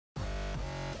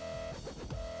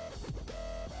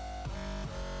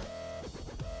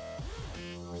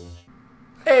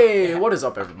Hey, what is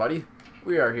up, everybody?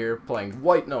 We are here playing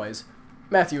White Noise,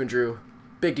 Matthew and Drew,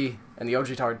 Biggie, and the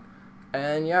OG Tard.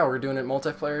 And yeah, we're doing it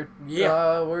multiplayer.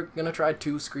 Yeah. We're gonna try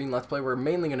 2-screen Let's Play. We're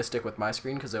mainly gonna stick with my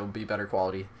screen because it will be better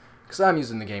quality. Because I'm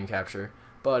using the game capture.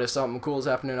 But if something cool is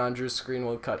happening on Drew's screen,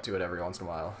 we'll cut to it every once in a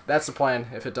while. That's the plan.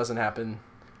 If it doesn't happen,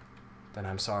 then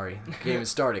I'm sorry. The game is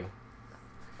starting.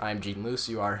 I'm Gene Luce.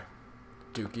 You are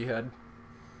Dookie Head.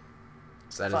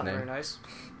 Is that his name? Very nice.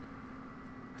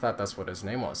 I thought that's what his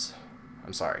name was.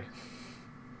 I'm sorry.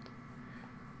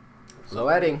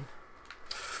 Loading.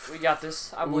 We got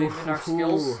this. I believe in our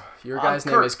skills. Your guy's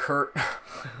name is Kurt.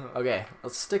 Okay,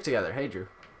 let's stick together. Hey, Drew.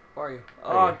 How are you?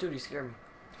 Oh, dude, he scared me.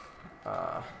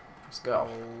 Let's go.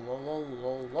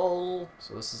 Lol.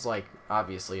 So this is like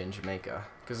obviously in Jamaica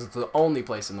because it's the only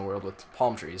place in the world with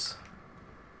palm trees.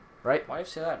 Right? Why do you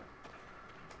say that?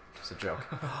 It's a joke.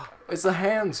 It's the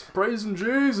hands praising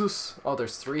Jesus. Oh,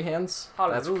 there's 3 hands?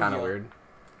 Hallelujah. That's kind of weird.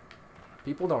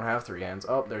 People don't have 3 hands.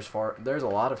 Oh, there's 4. There's a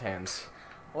lot of hands.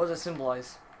 What does it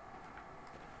symbolize?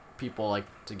 People like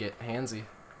to get handsy.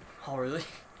 Oh, really?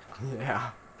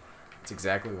 Yeah. That's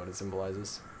exactly what it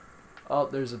symbolizes. Oh,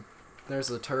 there's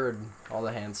a turd all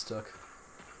the hands took.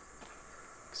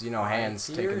 Because you know hands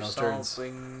taking those turds. I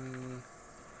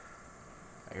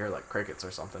hear like crickets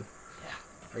or something. Yeah.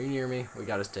 Are you near me? We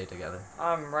gotta stay together.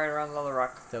 I'm right around the other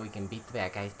rock. So we can beat the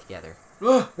bad guys together.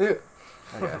 Okay,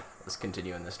 let's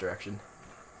continue in this direction.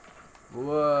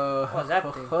 Whoa. What's that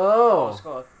thing? Oh, Let's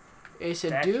go. it's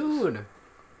a dude.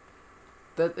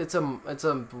 It's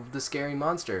the scary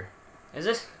monster. Is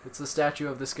it? It's the statue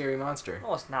of the scary monster.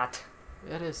 No, it's not.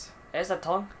 Yeah, it is. Is that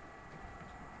tongue?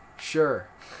 Sure.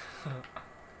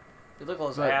 You look at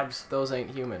those But abs. those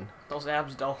ain't human. Those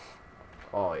abs, though.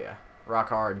 Oh yeah, rock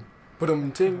hard.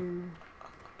 Ba-dum-ting.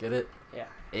 Get it? Yeah.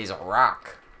 He's a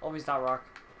rock. Oh, he's not rock.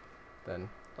 Then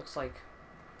Looks like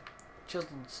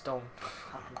chiseled stone.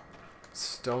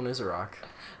 stone is a rock.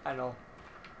 I know.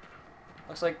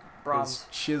 Looks like bronze.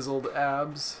 His chiseled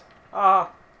abs. Ah.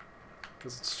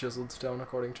 Because it's chiseled stone,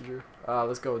 according to Drew.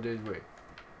 Let's go this way.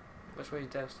 Which way is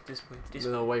that? This way. This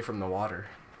Get way. away from the water.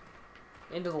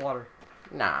 Into the water.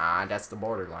 Nah, that's the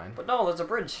borderline. But no, there's a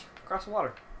bridge across the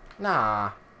water.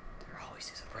 Nah. There always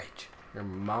is a bridge. Your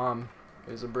mom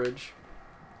is a bridge.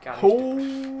 Got it.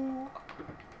 Oh.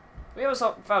 We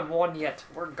haven't found one yet.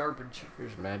 We're garbage. You're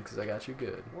just mad because I got you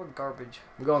good. We're garbage.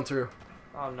 I'm going through.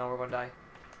 Oh no, we're gonna die.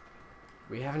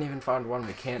 We haven't even found one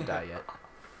we can't die yet.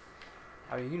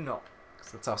 How do you know?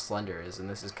 'Cause that's how Slender is, and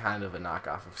this is kind of a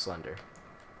knockoff of Slender.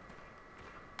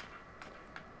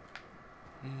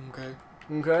 Okay.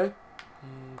 Okay.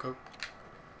 Okay.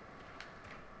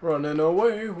 Running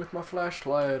away with my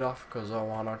flashlight off because I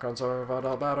want to conserve all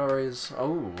the batteries.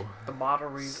 Oh. The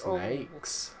batteries.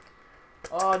 Snakes.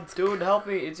 Oh, dude, help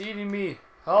me. It's eating me.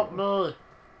 Help me.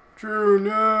 True,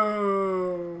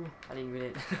 no. I didn't mean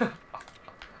it.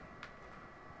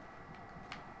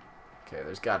 Okay,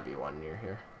 there's got to be one near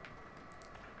here.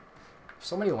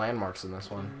 So many landmarks in this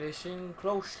one. Listen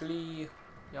closely,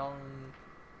 young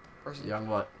person. Young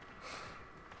what?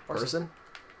 Person?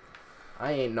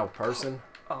 I ain't no person.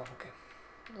 Oh, okay.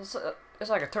 It's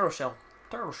like a turtle shell.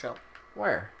 Turtle shell.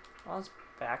 Where? On its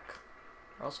back.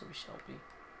 Or else we shall be.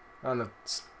 On the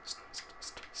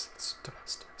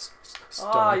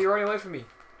Ah, you're running away from me.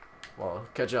 Well,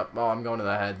 catch up. Oh, I'm going to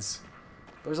the heads.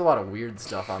 There's a lot of weird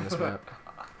stuff on this map.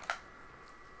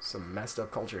 Some messed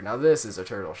up culture. Now this is a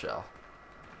turtle shell.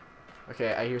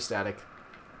 Okay, I hear static.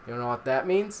 You don't know what that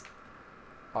means?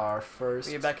 Our first...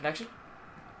 We get bad connection?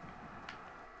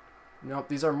 Nope,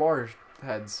 these are more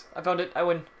heads. I found it. I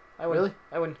win. I win. Really?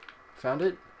 I win. Found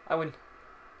it? I win.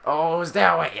 Oh, it was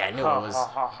that way. Yeah, I knew it was.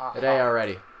 Today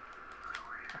already.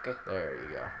 Okay. There you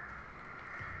go.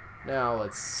 Now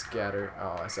let's scatter.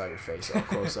 Oh, I saw your face all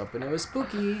close up and it was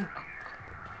spooky.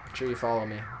 Make sure you follow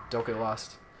me. Don't get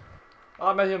lost.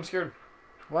 Oh, Matthew, I'm scared.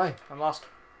 Why? I'm lost.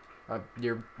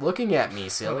 You're looking at me,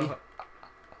 silly.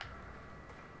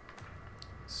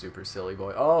 Super silly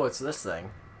boy. Oh, it's this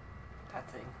thing. That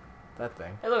thing. That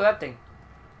thing. Hey, look, that thing.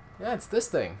 Yeah, it's this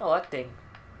thing. Oh, that thing.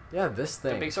 Yeah, this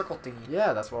The thing. big circle thingy.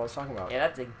 Yeah, that's what I was talking about. Yeah,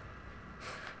 that thing.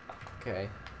 Okay.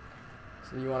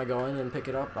 So you want to go in and pick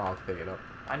it up? I'll pick it up.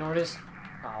 I know where it is.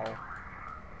 Oh.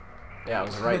 Yeah, it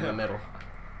was right in the middle.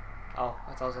 Oh,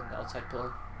 I thought it was on the outside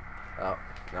pillar. Oh,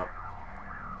 no.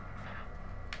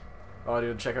 Oh,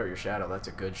 dude, check out your shadow. That's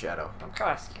a good shadow. I'm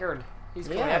kind of scared. He's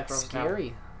coming Yeah, after it's us scary.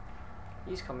 now.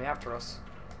 He's coming after us.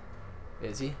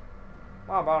 Is he?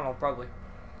 Well, I don't know, probably.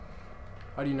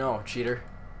 How do you know, cheater?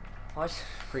 What?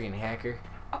 Freaking hacker.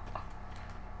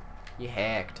 You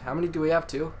hacked. How many do we have?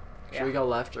 2? Should Yeah. we go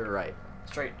left or right?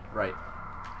 Straight. Right.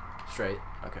 Straight.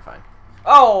 Okay, fine.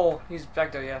 Oh, he's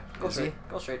back there. Yeah. Go Is straight. he?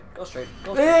 Go straight. Go straight.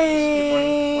 Go straight.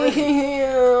 Hey! Where is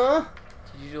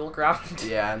he? Did you look around?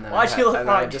 Yeah, and then Why'd you look and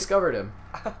then I around? discovered him.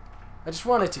 I just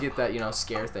wanted to get that, you know,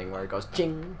 scare thing where it goes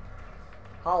ching.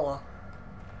 Holla.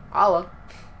 Holla.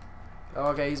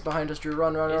 Okay, he's behind us, Drew.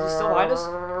 Run, run, Is run. he still behind us?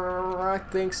 I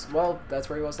think so. Well, that's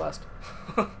where he was last.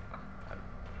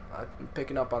 I'm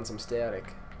picking up on some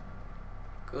static.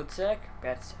 Good sack,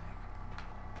 bad sack.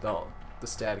 The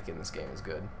static in this game is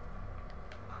good.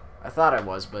 I thought I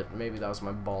was, but maybe that was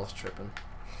my balls tripping.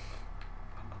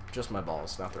 Just my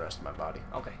balls, not the rest of my body.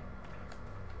 Okay.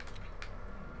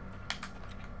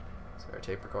 Is there a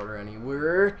tape recorder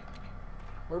anywhere?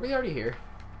 Were we already here?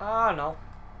 No.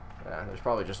 Yeah, there's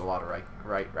probably just a lot of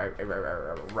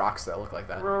rocks that look like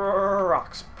that.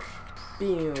 Rocks.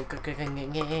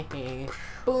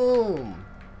 Boom.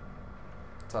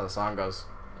 That's how the song goes.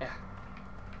 Yeah.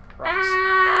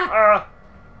 Rocks.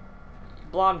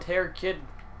 Blonde hair kid.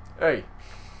 Hey.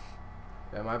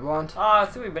 Am I blonde? I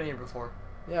think we've been here before.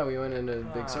 Yeah, we went into a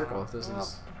big circle. This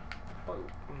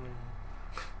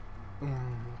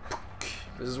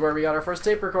is where we got our first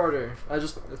tape recorder.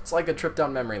 It's like a trip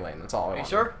down memory lane. That's all I want. Are you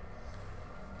sure?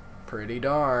 Pretty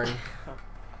darn.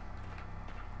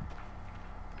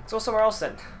 Let's go somewhere else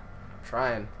then.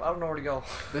 Trying. I don't know where to go.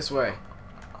 This way.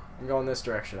 I'm going this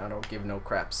direction. I don't give no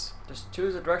craps. Just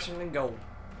choose a direction and go.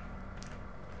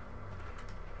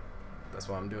 That's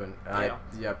what I'm doing. Yeah.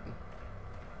 Yep.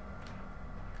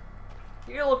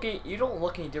 You don't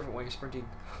look any different when you're sprinting.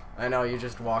 I know, you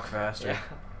just walk faster. Yeah.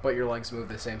 But your legs move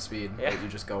the same speed, Yeah. but you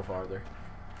just go farther.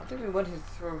 I think we went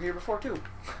through here before too.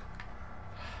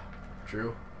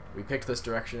 True. We picked this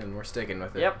direction and we're sticking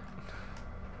with it. Yep.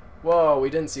 Whoa, we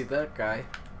didn't see that guy.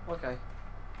 Okay.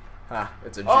 Ha,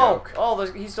 it's a joke.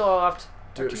 He's still left.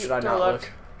 Dude, should I not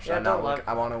look? Should I not look?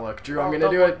 I want to look. Drew, I'm gonna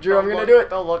do it. Drew, I'm gonna do it.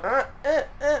 Don't look.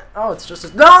 Oh, it's just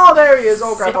a... No, there he is!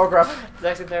 Oh crap, oh crap.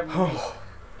 That's it there.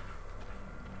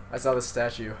 I saw the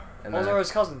statue. And Those then are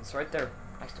his cousins, right there,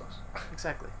 next to us.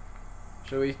 Exactly.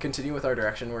 Should we continue with our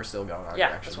direction? We're still going our Yeah,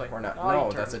 direction. this way. We're not. Oh, No,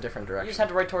 you that's turn. a different You direction. just had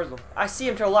to right towards them. I see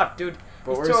him to our left, dude.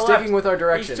 But He's we're to our sticking left. with our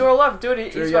direction. He's to our left, dude. Drew,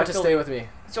 He's you have to gonna stay kill with me.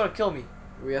 He's gonna kill me.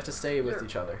 We have to stay with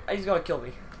each other. He's gonna kill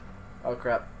me. Oh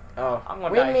crap. Oh. I'm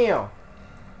gonna die. Windmill.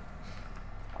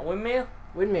 A windmill?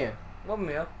 Windmill.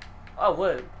 Windmill? Oh,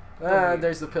 what?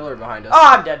 There's the pillar behind us. Oh,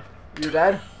 I'm dead. You're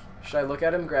dead? Should I look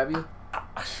at him, grab you?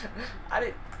 I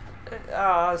didn't.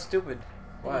 That's stupid.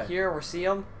 Why? You hear or see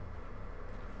him?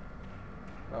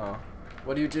 Oh.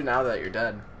 What do you do now that you're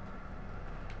dead?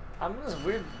 I'm in this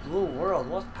weird blue world.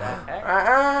 What the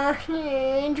heck?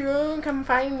 Andrew, come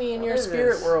find me in What your is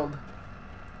spirit this? world.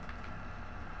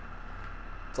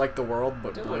 It's like the world,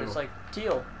 but Dude, blue. it's like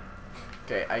teal.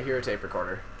 Okay, I hear a tape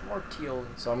recorder. More teal.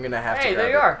 So I'm gonna have to Hey, grab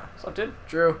there you it. are. What's up, dude?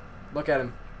 Drew, look at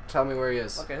him. Tell me where he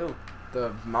is. Okay, who?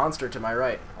 The monster to my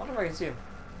right. I wonder if I can see him.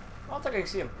 I don't think I can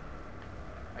see him.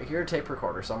 I hear a tape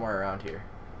recorder somewhere around here.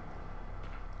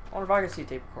 I wonder if I can see a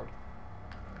tape recorder.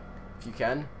 If you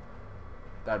can,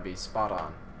 that'd be spot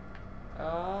on.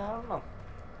 I don't know.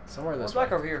 Somewhere What's this way.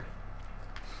 back over here?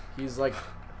 He's like,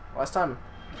 last time.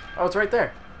 Oh, it's right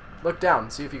there. Look down,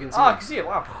 see if you can see Oh, I him. can see it.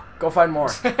 Wow. Go find more.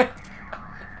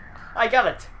 I got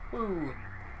it. Woo.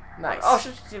 Nice. Oh,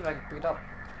 should see if I can pick it up.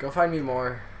 Go find me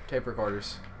more tape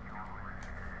recorders.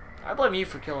 I blame you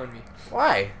for killing me.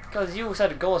 Why? Because you said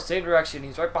to go the same direction.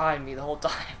 He's right behind me the whole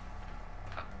time.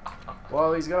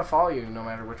 Well, he's gonna follow you no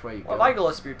matter which way you What go. if I go to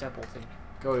the spirit temple thing?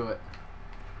 Go to it.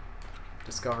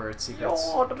 Discover its secrets.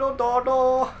 Yo, da, da, da,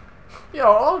 da.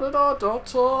 Yo, da, da, da,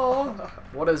 da.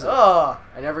 What is it? Ugh.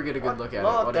 I never get a good look at it.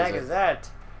 What What the is heck it? is that?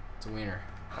 It's a wiener.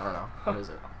 I don't know. What is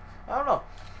it? I don't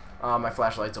know. My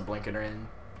flashlight's a blinking in.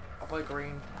 I'll play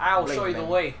green. I will show you the Bling,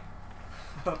 way.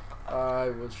 I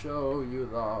will show you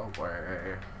the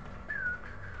way.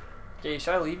 Okay,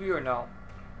 should I leave you or no?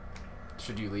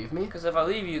 Should you leave me? Because if I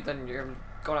leave you, then you're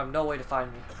gonna have no way to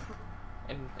find me.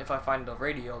 And if I find the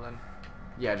radio, then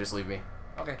Yeah, just leave me.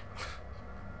 okay.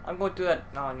 I'm going through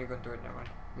that. No, and you're going through it. Never mind.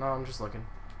 No, I'm just looking.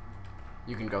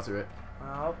 You can go through it.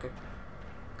 Okay.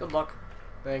 Good luck.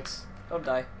 Thanks. Don't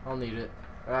die. I'll need it.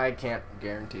 I can't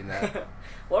guarantee that.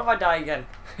 What if I die again?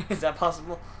 Is that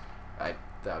possible? That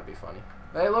would be funny.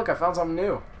 Hey, look, I found something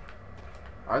new.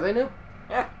 Are they new?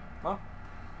 Yeah. Well,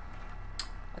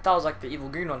 I thought it was like the evil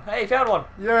green one. Hey, found one.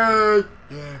 Yay!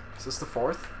 Yeah. Is this the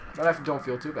fourth? But I don't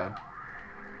feel too bad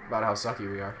about how sucky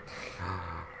we are.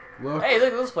 Look. Hey,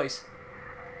 look at this place.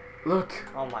 Look.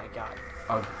 Oh my god.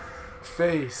 A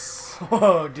face.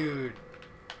 Whoa, dude.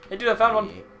 Hey, dude, I found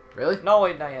one. Really? No,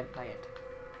 wait, not yet. Not yet.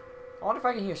 I wonder if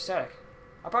I can hear static.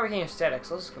 I probably can't hear static,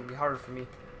 so this is gonna be harder for me.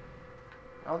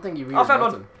 I don't think you've I found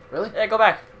nothing. Really? Yeah, go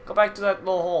back. Go back to that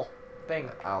little hole thing.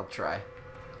 I'll try.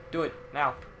 Do it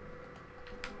now.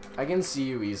 I can see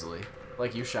you easily.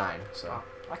 Like you shine, so. Oh,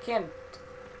 I can't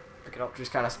pick it up.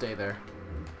 Just kind of stay there.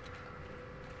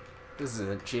 This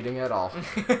isn't cheating at all.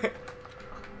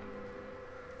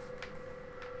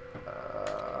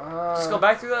 Just go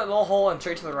back through that little hole and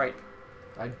straight to the right.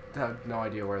 I have no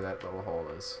idea where that little hole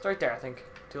is. It's right there, I think.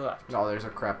 To the left. No, there's a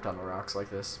crap ton of rocks like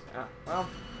this. Yeah. Well.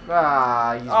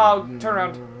 Ah, he's... Oh, turn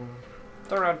around.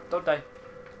 Turn around. Don't die.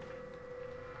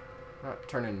 Not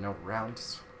turning no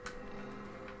rounds.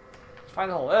 Just find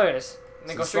the hole. There it is. And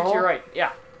then Is go this straight the to your hole? right.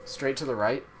 Yeah. Straight to the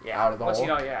right? Yeah. Out of the Once hole?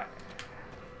 you know, yeah.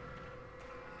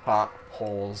 Hot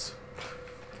holes.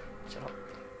 Shut up.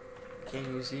 Can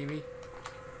you see me?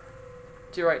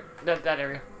 To your right. That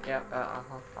area. Yeah.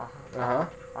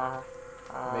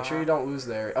 Make sure you don't lose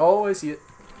there. Oh, I see it.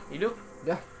 You do?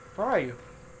 Yeah. Where are you?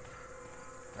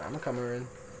 I'm coming in.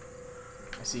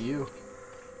 I see you.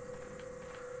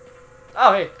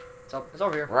 Oh, hey. It's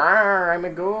over here. Rawr, I'm a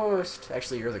ghost.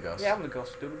 Actually, you're the ghost. Yeah, I'm the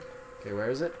ghost, dude. Okay, where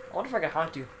is it? I wonder if I can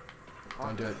haunt you.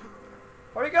 Don't do it.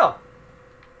 Where'd he go?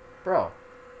 Bro.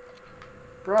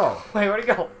 Bro. Wait, where'd he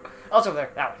go? Oh, it's over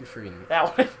there. That You one. freaking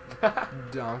That one.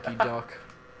 donkey duck.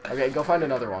 Okay, go find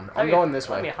another one. I'm Let me- going this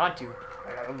Let me way. haunt you.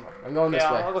 I'm going this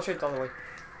Yeah, way. I'll go straight the other way.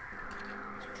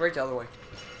 Straight the other way.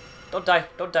 Don't die.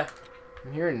 Don't die.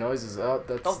 I'm hearing noises. Oh,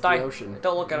 that's Don't the die. ocean.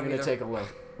 Don't look at I'm him gonna either. take a look.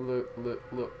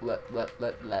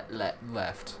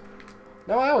 Left.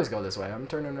 No, I always go this way. I'm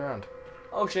turning around.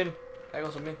 Ocean. That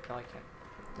goes with me. No, I can't.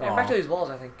 Yeah, Aw. back to these walls,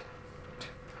 I think.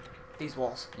 These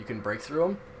walls. You can break through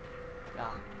them? No.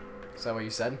 Is that what you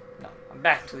said? No. I'm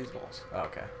back to these walls. Oh,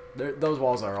 okay. Those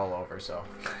walls are all over, so.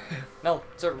 No,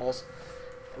 certain walls.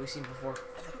 That we've seen before.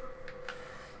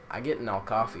 I get all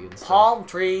coffee and stuff. Palm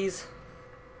trees.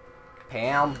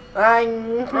 Pam.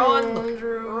 I'm Run.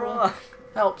 Drew. Run.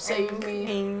 Help save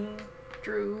me.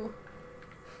 Drew.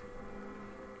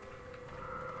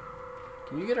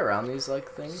 Can you get around these, like,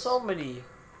 things? So many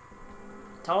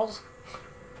tunnels.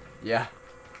 Yeah.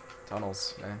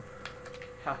 Tunnels, man.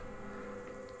 Ha.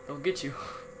 They'll get you.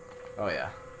 Oh, yeah.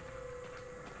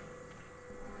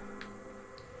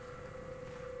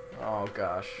 Oh,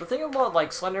 gosh. The thing about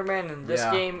like Slenderman in this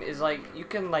Yeah. game is like you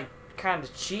can like kind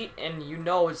of cheat and you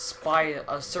know it's by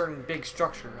a certain big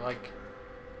structure. Like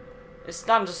it's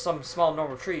not just some small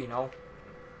normal tree, you know.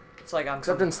 It's like on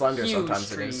Except some in Slender, huge sometimes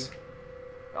tree. it is.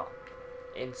 Oh,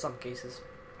 in some cases.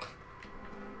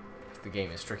 If the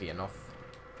game is tricky enough.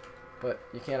 But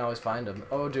you can't always find them.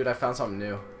 Oh, dude, I found something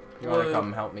new. You want to Whoa.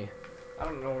 come help me? I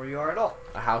don't know where you are at all.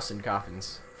 A house in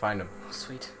coffins. Find them. Oh,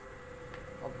 sweet.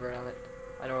 I'll be right on it.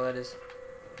 I know where that is.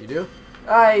 You do?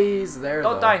 Ah, he's there,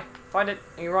 Don't though. die. Find it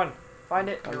and you run. Find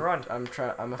it and you run. I'm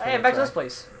trying. I'm afraid. Hey, to back to try. this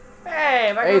place.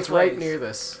 Hey, back to Hey, this it's place. right near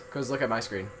this. Cause look at my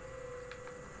screen.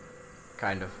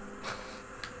 Kind of.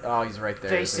 Oh, he's right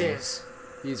there. isn't he? Faces.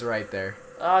 He's right there.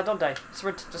 Don't die.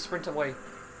 Sprint. Just sprint away.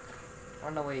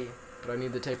 Run away. But I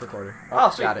need the tape recorder. Oh,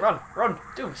 sweet. got it. Run.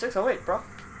 Dude, 6:08, bro.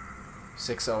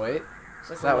 6:08.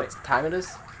 6:08. Is that what time it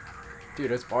is?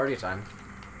 Dude, it's party time.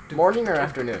 Morning or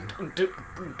afternoon?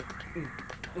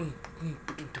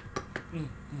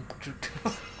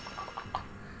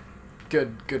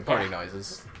 Good party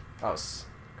noises. Oh,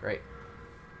 great.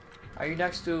 Are you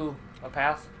next to a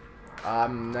path?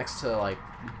 I'm next to like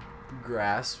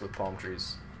grass with palm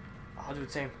trees. I'll do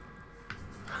the same.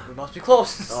 We must be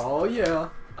close. Oh yeah.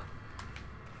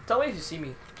 Tell me if you see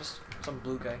me. Just some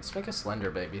blue guy. Let's make a Slender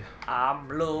baby. I'm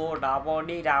blue, da bo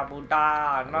dee da bo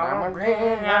da.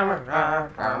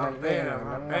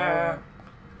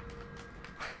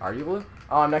 Are you blue?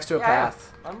 Oh, I'm next to a Yeah,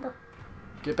 path. Remember?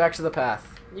 Get back to the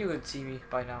path. You could see me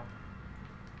by now.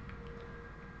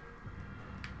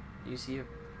 You see a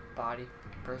body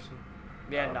person?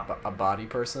 Yeah, no. A body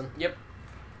person? Yep.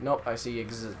 Nope, I see An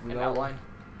no outline.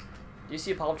 Do you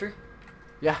see a palm tree?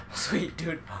 Yeah. Sweet,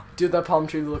 dude. Dude, that palm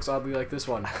tree looks oddly like this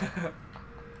one.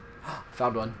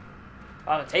 Found one.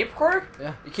 On a tape recorder?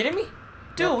 Yeah. You kidding me?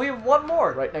 Dude, Yeah. we have one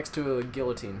more. Right next to a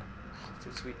guillotine.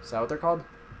 Dude, sweet. Is that what they're called?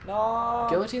 No.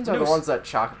 Guillotines are noose. the ones that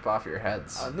chop off your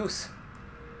heads. Noose.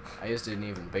 I used an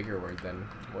even bigger word than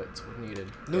what's needed.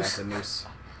 Noose. Yeah, it's a noose.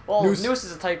 Well, Noose. noose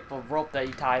is a type of rope that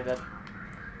you tie that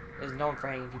is known for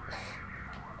hanging people.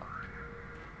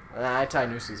 I tie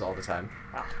nooses all the time.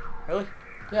 Ah, really?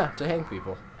 Yeah, to hang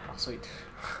people. Oh, sweet.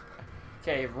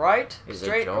 Okay, right, He's a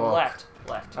straight, or joke. left?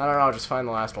 Left. I don't know, just find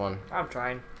the last one. I'm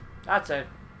trying. That's it.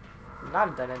 Not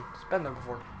a dead end. It's been there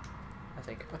before. I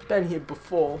think. I've been here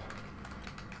before.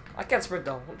 I can't sprint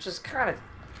though, which is kind of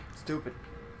stupid.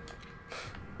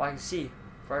 But I can see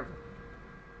forever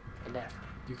and ever.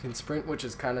 You can sprint, which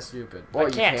is kind of stupid. I Well,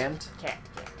 you can't. can't? Can't.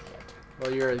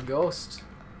 Well, you're a ghost.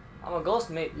 I'm a ghost,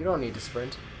 mate. You don't need to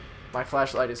sprint. My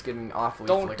flashlight is getting awfully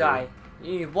Don't flickery. die.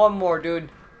 You need one more, dude.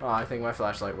 Oh, I think my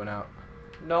flashlight went out.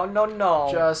 No, no, no.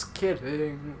 Just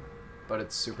kidding. But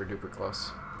it's super duper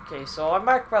close. Okay, so I'm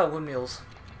back by the windmills.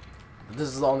 This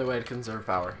is the only way to conserve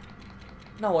power.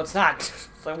 No, it's not. It's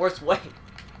the worst way.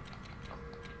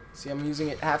 See, I'm using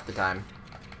it half the time.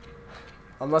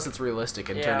 Unless it's realistic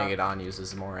and Yeah. turning it on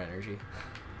uses more energy.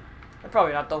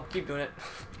 Probably not, though. Keep doing it.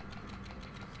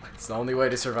 It's the only way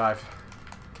to survive.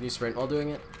 Can you sprint while doing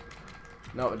it?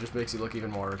 No, it just makes you look even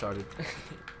more retarded.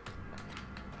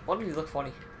 What if you look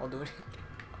funny while doing it?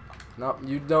 No,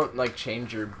 you don't like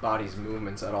change your body's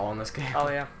movements at all in this game. Oh,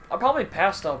 yeah. I'll probably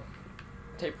pass the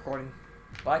tape recording,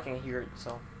 but I can't hear it,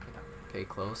 so, you know. Pay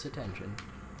close attention.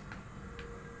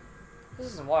 This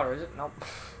isn't water, is it? Nope.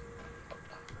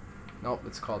 Nope,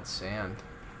 it's called sand.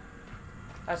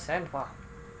 That's sand? Wow.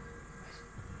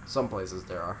 Some places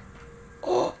there are.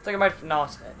 Oh, I think I might. No,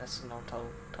 that's no tunnel.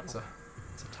 It's a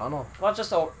tunnel. Well,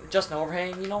 just an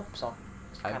overhang, you know. So.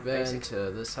 It's I've kinda been basic.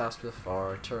 to this house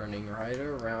before, turning right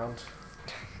around.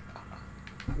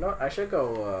 No, I should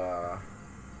go.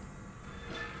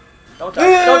 Don't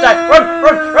die! Don't die! Run!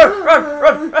 Run! Run!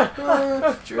 Run! Run!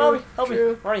 Run! Drew, Mommy, help me!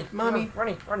 Drew, Runny, Mommy.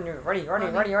 runny, runny, runny, runny,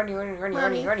 runny, runny, runny, runny,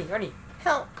 runny, runny, runny.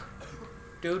 Help!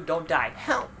 Dude, don't die.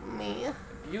 Help me!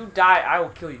 If you die, I will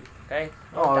kill you. Okay?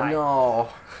 Don't Oh die. no!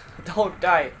 Don't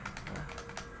die.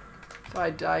 If I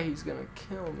die, he's gonna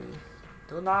kill me.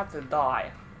 Do not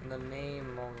die. In the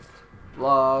name of.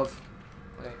 Love.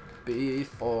 Okay.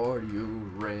 Before you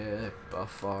rip a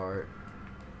fart.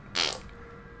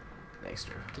 Thanks,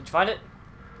 Drew. Did you find it?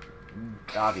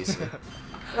 Obviously.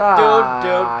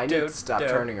 I need to dude, stop dude,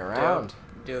 turning around.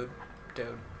 Dude.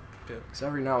 Because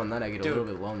every now and then I get a Dude.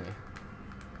 little bit lonely.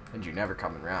 And you never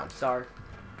coming around. Sorry.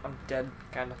 I'm dead,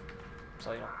 kinda.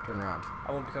 So, you know. Turn around.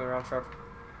 I won't be coming around forever.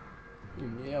 You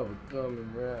never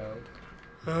coming around.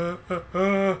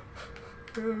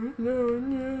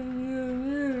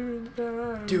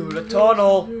 Dude, a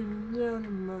tunnel!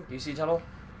 You see tunnel?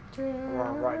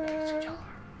 Right next to each other.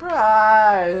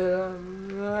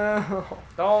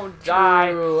 Don't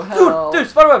die. Dude,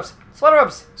 spider webs! Spider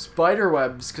webs! Spider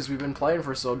webs, because we've been playing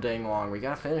for so dang long. We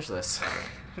gotta finish this.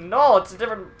 No, it's a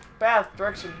different path,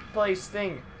 direction, place,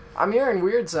 thing. I'm hearing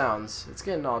weird sounds. It's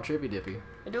getting all trippy dippy.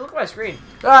 Hey, dude, look at my screen.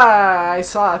 I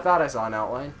thought I saw an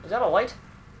outline. Is that a light?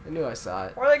 I knew I saw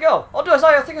it. Where'd they go? Oh, dude,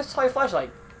 I think I saw your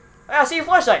flashlight. Hey, I see your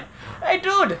flashlight. Hey,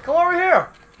 dude, come over here.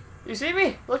 You see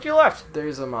me? Look to your left.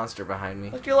 There's a monster behind me.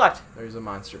 Look to your left. There's a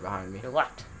monster behind me. Your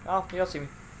left. Oh, you don't see me.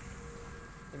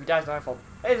 If he dies, it's not my fault.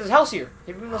 Hey, there's a house here. Have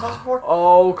you been in this house before?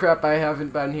 Oh crap, I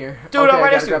haven't been here. Dude, okay, I'm right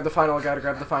I next gotta to grab you. the final, I gotta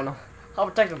grab the final. I'll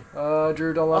protect him.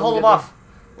 Drew, don't let I'll hold get him me. off.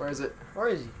 Where is it? Where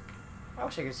is he? I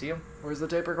wish I could see him. Where's the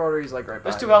tape recorder? He's like right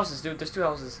There's behind two me. houses, dude. There's two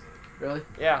houses. Really?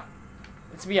 Yeah.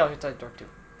 It's me out here inside the dark, too.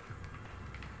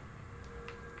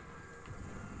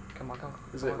 Come on, come on.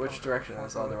 Is come it on, which come on, direction? come on,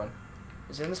 That's the come other on. one.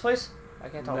 Is it in this place? I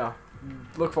can't tell. No.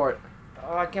 Look for it.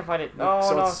 Oh, I can't find it. Look, No,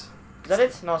 so no. It's, Is that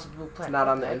it? No, it's a blue plant. it's not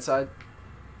on the inside.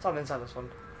 It's on the inside of this one.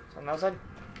 It's on the outside.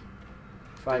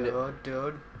 Find it.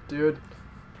 Dude. Dude.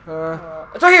 It's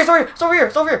right here, it's over here, it's over here,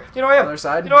 it's over here. You know where I am. Other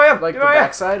side? You know where I am. Like you the know where I am.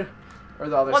 back side? Or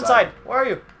the other One side? side. Where are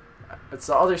you? It's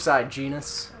the other side,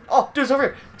 genus. Oh, dude, it's over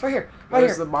here. It's right here. Right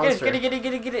Where's here. the monster? Get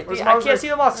it. Where's the I monster? can't see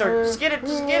the monster. Just get it.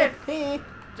 Just get it.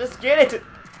 Just get it.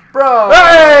 Bro!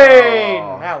 Hey!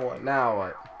 Now what? Now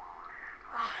what?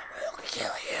 I will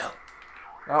kill you.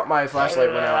 Oh, my flashlight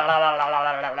went out.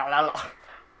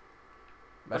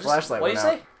 My flashlight What do went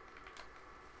you out. say?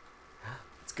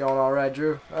 It's going all right,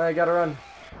 Drew. I gotta run.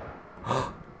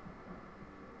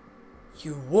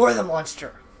 You were the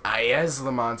monster. I is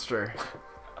the monster.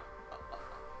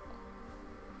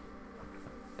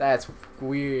 That's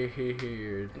weird.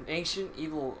 An ancient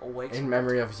evil awakes. In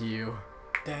memory of you.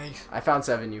 Thanks. I found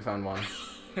 7, you found 1.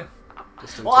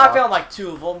 Just Well, I found like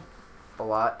 2 of them. a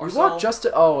lot. or You so. walked just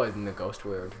to, oh, in the ghost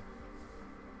world.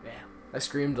 Yeah. I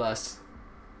screamed less.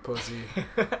 Pussy.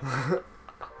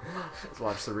 Let's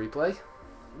watch the replay.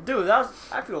 Dude,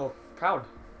 I feel proud.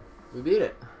 We beat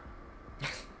it.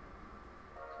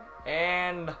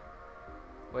 And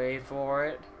wait for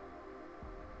it.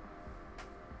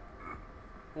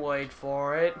 Wait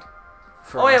for it.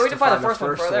 For Oh yeah, us we to did find the first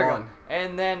one. first There you go. one.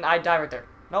 And then I died right there.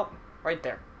 Nope, right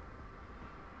there.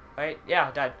 Right? Yeah,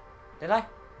 I died. Did I?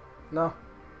 No.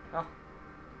 No.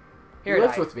 Here You I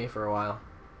lived died. with me for a while.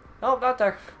 Nope, not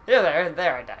there. Yeah,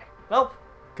 there I die. Nope.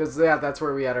 Because, yeah, that's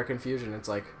where we had our confusion. It's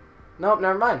like, nope,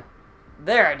 never mind.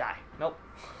 There I die. Nope.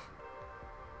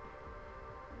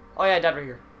 Oh yeah, I died right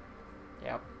here.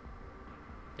 Yep.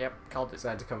 Yep, called it. So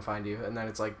I had to come find you, and then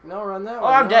it's like, no, run that Oh,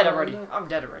 way. I'm no, dead run already. that. I'm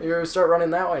dead already. You start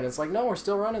running that way, and it's like, no, we're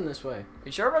still running this way.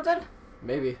 You sure I'm dead?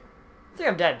 Maybe. I think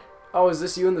I'm dead. Oh, is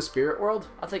this you in the spirit world?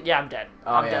 I think, yeah, I'm dead.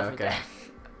 Oh, I'm yeah, definitely okay.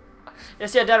 dead. Yeah,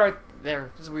 see, I'm dead right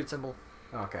there. This is a weird symbol.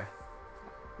 Okay.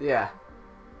 Yeah.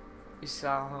 You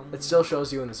saw It still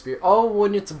shows you in the spirit. Oh,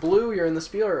 when it's blue, you're in the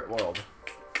spirit world.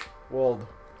 World.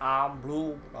 I'm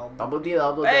blue.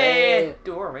 Hey!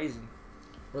 Dude, we're amazing.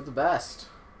 We're the best.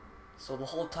 So the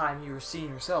whole time you were seeing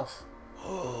yourself.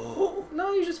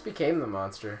 No, you just became the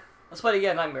monster. Let's play it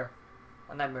again, Nightmare.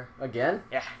 A Nightmare. Again?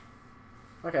 Yeah.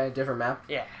 Okay, different map.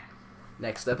 Yeah.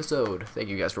 Next episode. Thank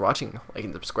you guys for watching. Like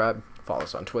and subscribe. Follow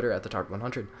us on Twitter at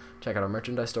thetarget100. Check out our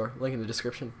merchandise store. Link in the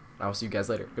description. I will see you guys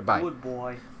later. Goodbye. Good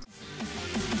boy.